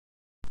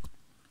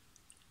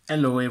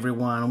Hello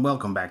everyone,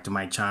 welcome back to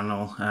my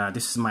channel.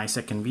 This is my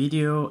second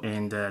video,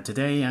 and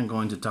today I'm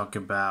going to talk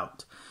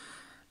about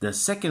the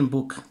second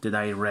book that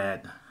I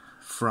read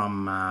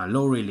from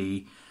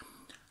Laurie,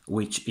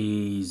 which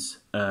is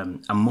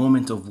A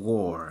Moment of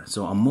War.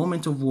 So A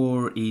Moment of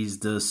War is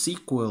the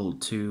sequel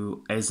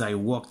to As I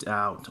Walked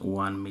Out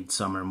One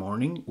Midsummer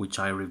Morning, which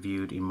I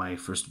reviewed in my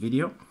first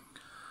video.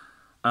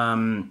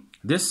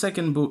 This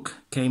second book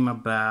came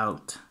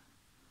about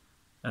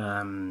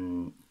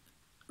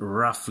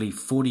roughly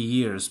 40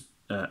 years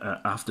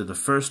after the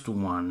first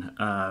one,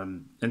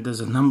 and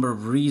there's a number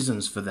of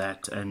reasons for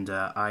that, and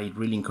I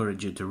really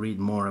encourage you to read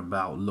more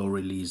about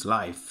Laurie's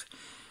life.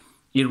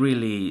 It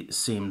really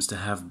seems to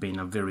have been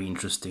a very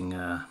interesting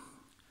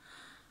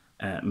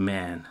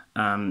man.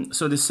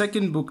 So the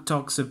second book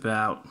talks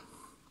about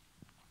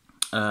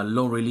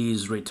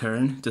Laurie's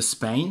return to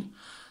Spain.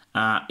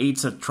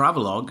 It's a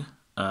travelogue,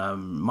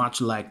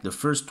 much like the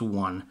first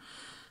one,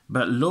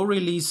 but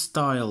Laurie's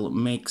style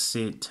makes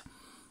it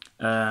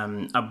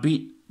a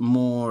bit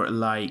more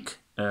like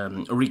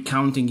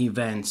recounting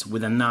events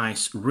with a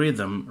nice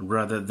rhythm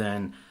rather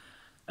than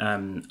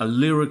a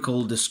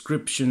lyrical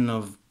description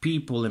of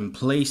people and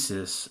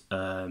places,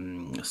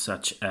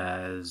 such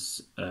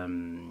as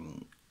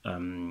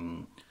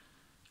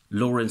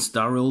Lawrence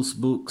Durrell's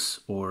books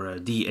or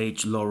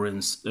D.H.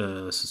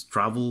 Lawrence's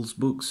travels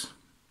books.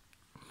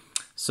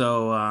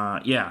 So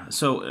yeah,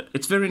 so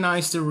it's very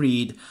nice to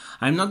read.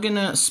 I'm not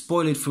gonna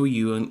spoil it for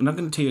you. I'm not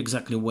gonna tell you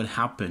exactly what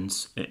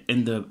happens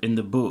in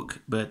the book,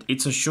 but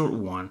it's a short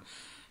one.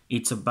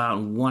 It's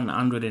about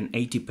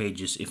 180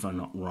 pages, if I'm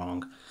not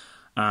wrong.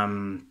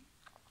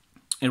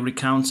 It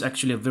recounts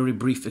actually a very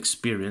brief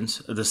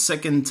experience. The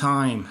second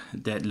time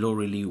that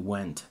Laurie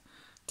went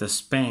to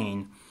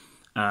Spain,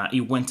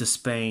 he went to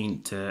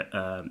Spain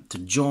to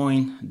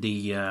join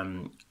the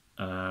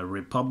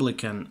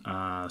Republican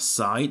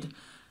side.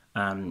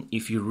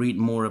 If you read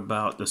more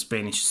about the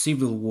Spanish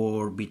Civil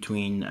War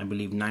between, I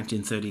believe,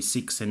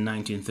 1936 and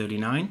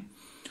 1939,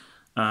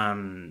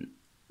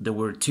 there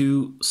were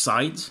two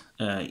sides.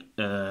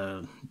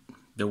 There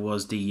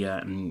was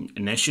the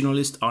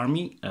Nationalist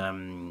Army,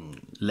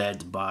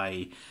 led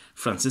by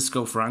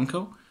Francisco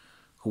Franco,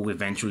 who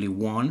eventually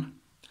won.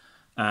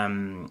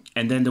 And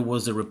then there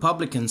was the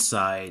Republican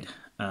side,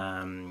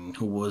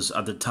 who was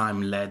at the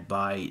time led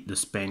by the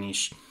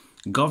Spanish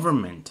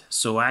government.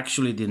 So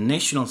actually the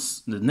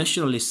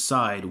nationalist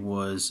side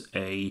was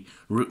it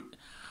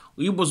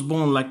was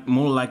born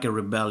more like a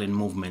rebellion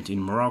movement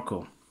in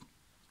Morocco,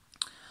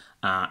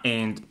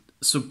 and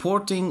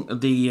supporting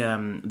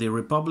the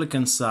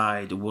Republican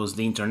side was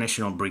the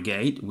International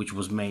Brigade, which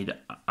was made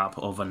up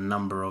of a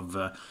number of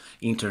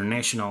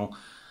international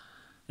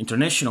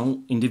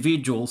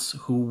individuals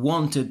who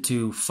wanted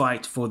to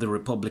fight for the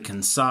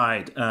Republican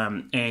side.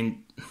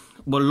 And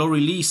what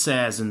Laurie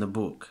says in the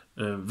book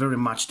very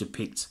much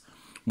depicts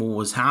what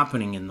was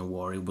happening in the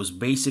war. It was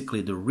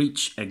basically the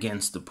rich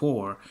against the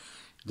poor.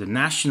 The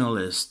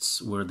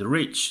nationalists were the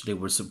rich. They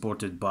were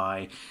supported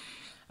by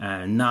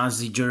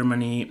Nazi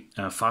Germany,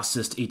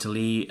 fascist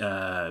Italy,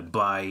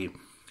 by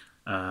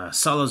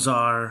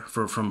Salazar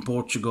from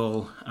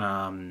Portugal,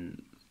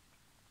 and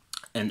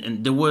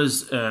there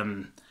was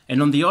and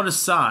on the other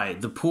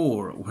side, the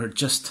poor were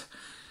just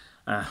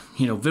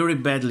very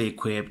badly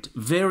equipped,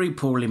 very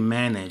poorly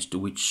managed,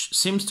 which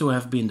seems to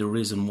have been the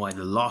reason why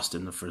they lost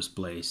in the first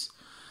place.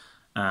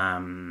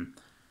 And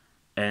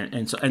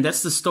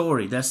that's the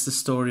story. That's the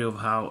story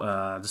of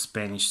how the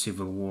Spanish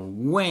Civil War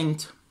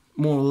went,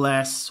 more or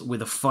less,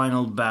 with a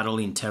final battle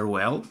in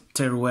Teruel.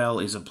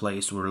 Teruel is a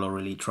place where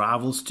Laurie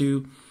travels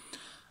to.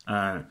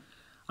 A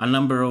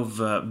number of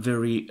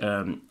very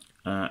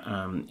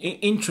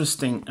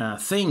interesting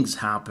things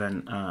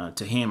happen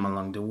to him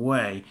along the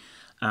way.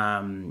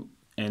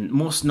 And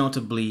most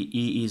notably,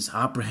 he is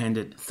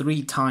apprehended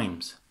 3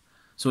 times.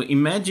 So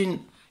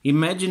imagine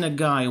a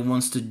guy who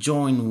wants to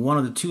join one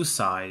of the two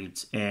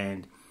sides,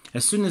 and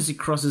as soon as he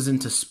crosses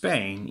into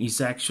Spain, he's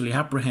actually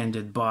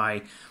apprehended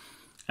by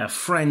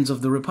friends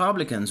of the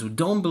Republicans who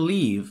don't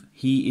believe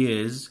he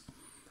is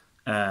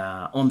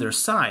on their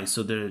side.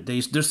 So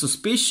they're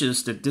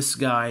suspicious that this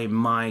guy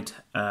might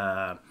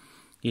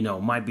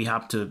be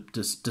up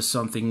to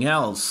something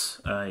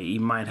else. He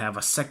might have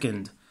a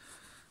second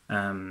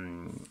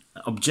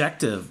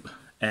objective,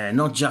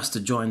 not just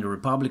to join the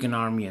Republican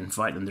Army and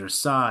fight on their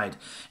side.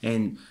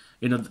 And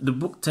the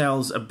book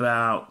tells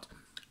about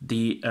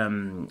the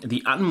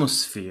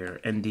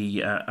atmosphere and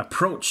the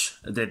approach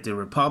that the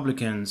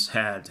Republicans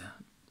had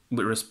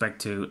with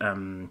respect to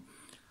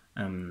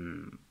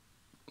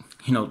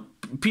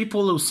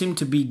people who seemed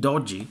to be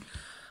dodgy,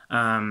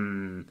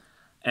 and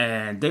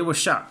they were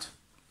shocked.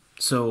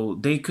 So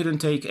they couldn't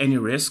take any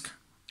risk.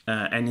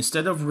 And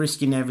instead of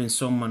risking having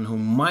someone who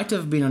might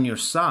have been on your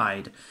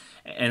side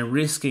and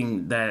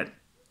risking that,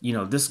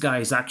 this guy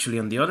is actually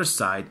on the other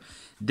side,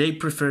 they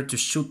preferred to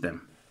shoot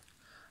them.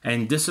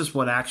 And this is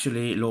what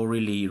actually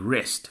Laurie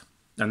risked.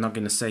 I'm not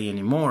going to say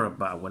any more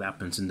about what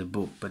happens in the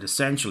book, but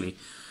essentially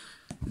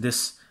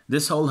this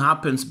all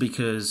happens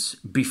because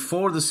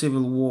before the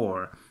Civil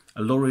War,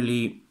 Laurie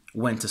Lee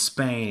went to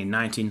Spain in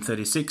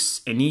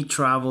 1936, and he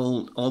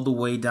traveled all the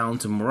way down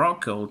to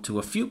Morocco to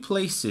a few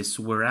places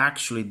where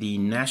actually the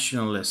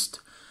nationalist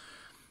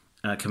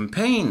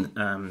campaign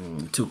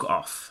took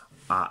off.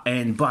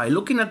 And by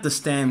looking at the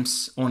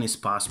stamps on his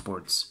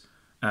passports,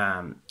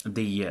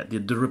 the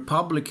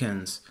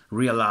Republicans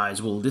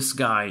realized, well, this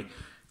guy's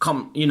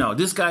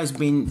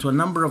been to a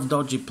number of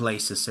dodgy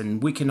places,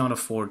 and we cannot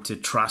afford to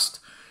trust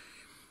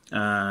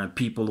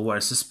people who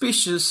are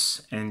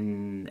suspicious,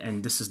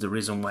 and this is the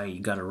reason why he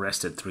got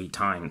arrested 3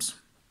 times.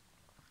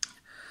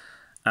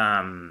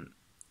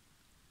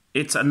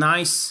 It's a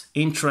nice,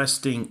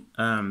 interesting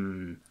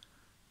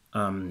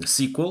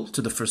sequel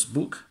to the first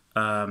book.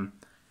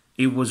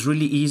 It was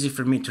really easy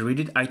for me to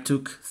read it. It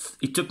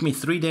took me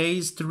 3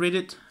 days to read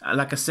it.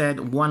 Like I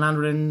said,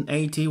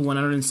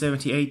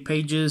 178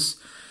 pages.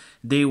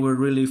 They were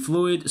really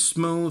fluid,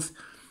 smooth,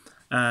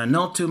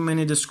 not too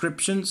many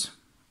descriptions.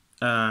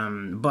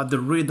 But the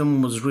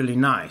rhythm was really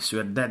nice. You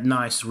had that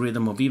nice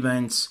rhythm of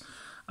events.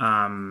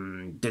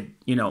 I'm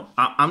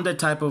the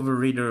type of a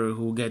reader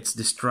who gets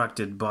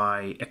distracted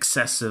by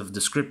excessive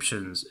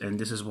descriptions, and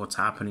this is what's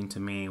happening to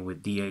me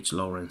with D.H.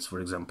 Lawrence, for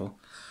example.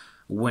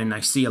 When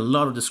I see a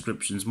lot of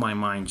descriptions, my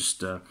mind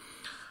just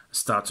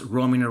starts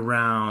roaming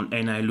around,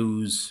 and I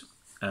lose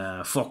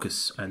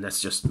focus, and that's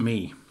just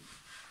me.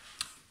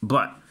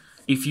 But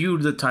if you're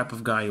the type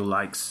of guy who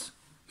likes,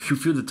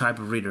 if you're the type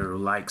of reader who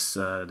likes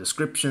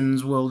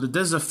descriptions, well,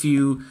 there's a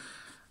few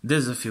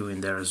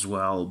in there as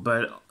well.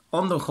 But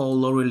on the whole,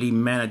 Laurie Lee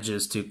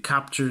manages to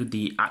capture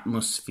the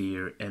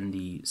atmosphere and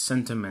the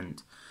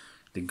sentiment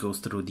that goes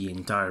through the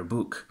entire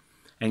book,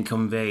 and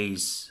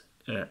conveys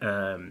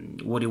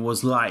what it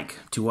was like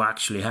to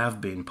actually have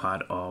been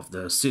part of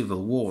the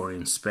Civil War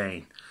in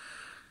Spain.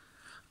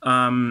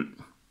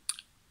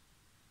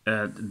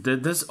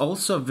 There's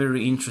also a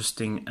very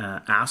interesting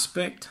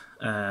aspect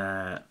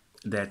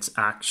that's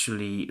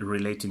actually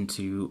relating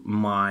to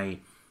my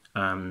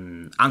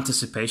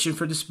anticipation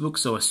for this book.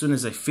 So as soon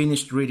as I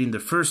finished reading the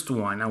first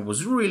one, I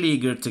was really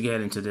eager to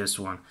get into this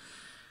one.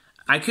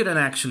 I couldn't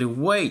actually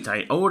wait.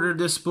 I ordered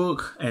this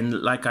book,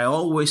 and like I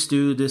always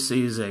do, this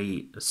is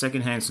a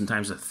second-hand,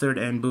 sometimes a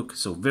third-hand book,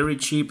 so very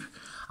cheap.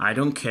 I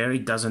don't care.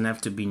 It doesn't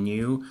have to be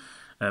new.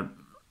 I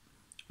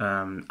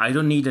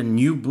don't need a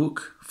new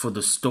book for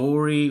the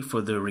story,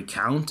 for the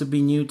recount to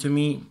be new to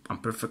me. I'm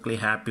perfectly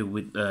happy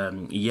with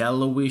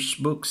yellowish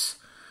books.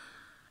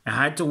 I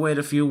had to wait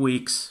a few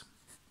weeks,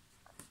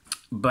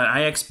 but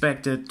I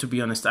expected, to be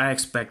honest, I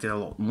expected a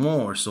lot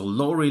more. So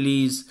Laurie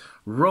Lee's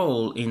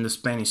role in the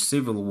Spanish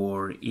Civil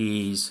War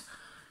is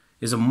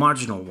a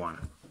marginal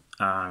one.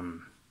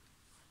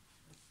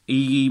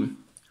 He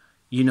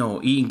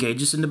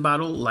engages in the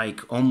battle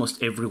like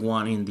almost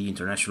everyone in the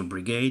International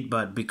Brigade,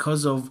 but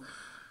because of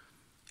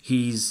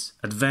his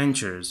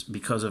adventures,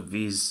 because of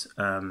his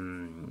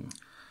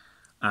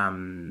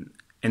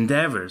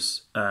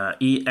endeavors,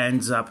 he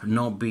ends up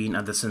not being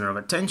at the center of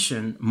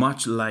attention,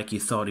 much like he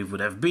thought he would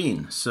have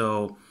been.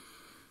 So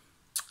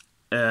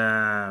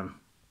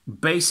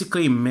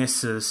basically, he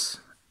misses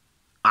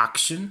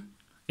action.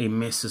 He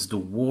misses the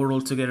war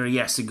altogether.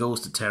 Yes, he goes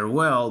to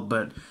Teruel,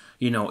 but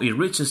he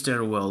reaches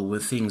Teruel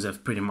with things that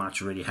have pretty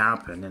much already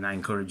happened, and I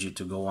encourage you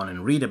to go on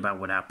and read about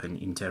what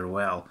happened in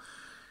Teruel.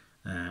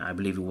 I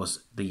believe it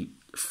was the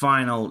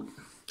final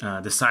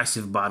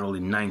decisive battle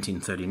in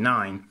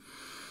 1939.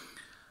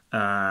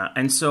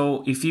 And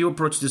so if you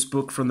approach this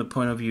book from the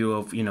point of view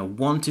of,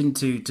 wanting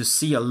to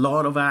see a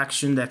lot of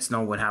action, that's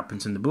not what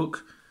happens in the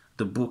book.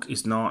 The book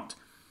is not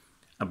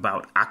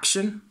about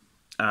action.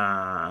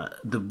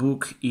 The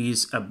book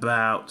is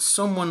about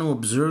someone who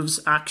observes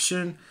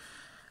action,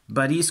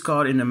 but he's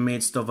caught in the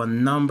midst of a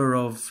number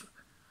of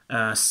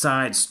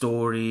side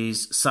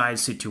stories, side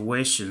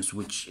situations,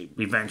 which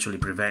eventually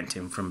prevent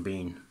him from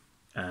being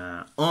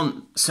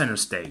on center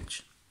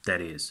stage, that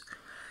is.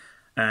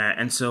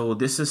 And so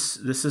this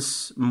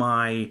is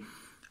my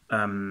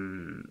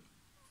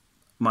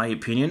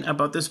opinion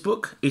about this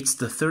book. It's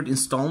the third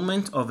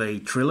installment of a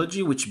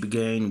trilogy which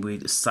began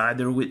with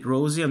Cider with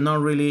Rosie. I'm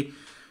not really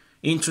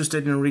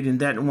interested in reading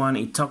that one.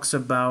 It talks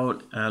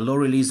about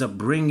Laurie Lee's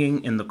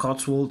upbringing in the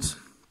Cotswolds.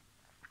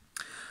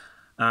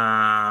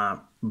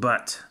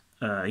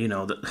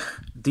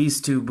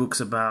 These two books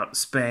about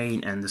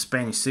Spain and the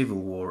Spanish Civil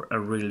War are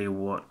really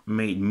what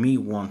made me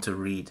want to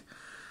read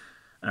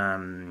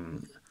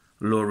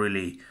Laurie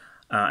Lee.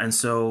 And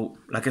so,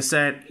 like I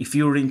said, if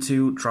you're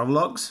into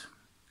travelogues,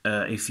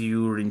 if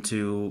you're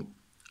into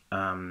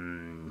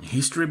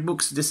history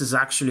books, this is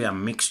actually a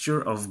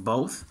mixture of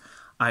both.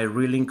 I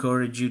really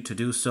encourage you to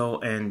do so.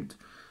 And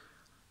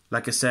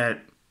like I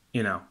said,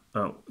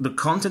 the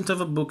content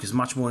of a book is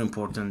much more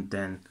important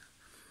than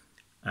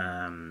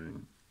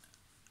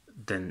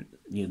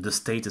the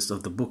status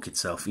of the book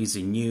itself. Is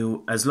it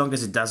new? As long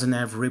as it doesn't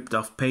have ripped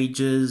off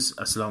pages,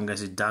 as long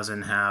as it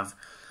doesn't have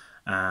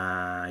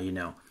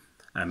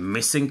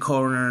missing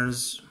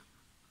corners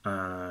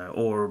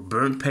or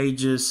burnt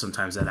pages,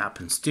 sometimes that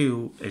happens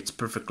too, it's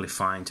perfectly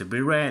fine to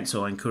be read.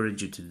 So I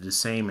encourage you to do the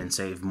same and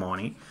save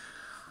money.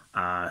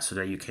 so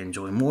that you can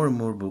enjoy more and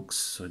more books,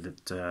 so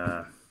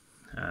that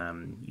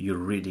your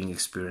reading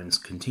experience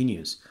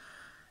continues.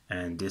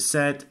 And this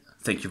said,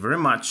 thank you very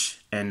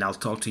much, and I'll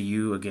talk to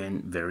you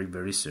again very,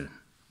 very soon.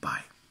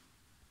 Bye.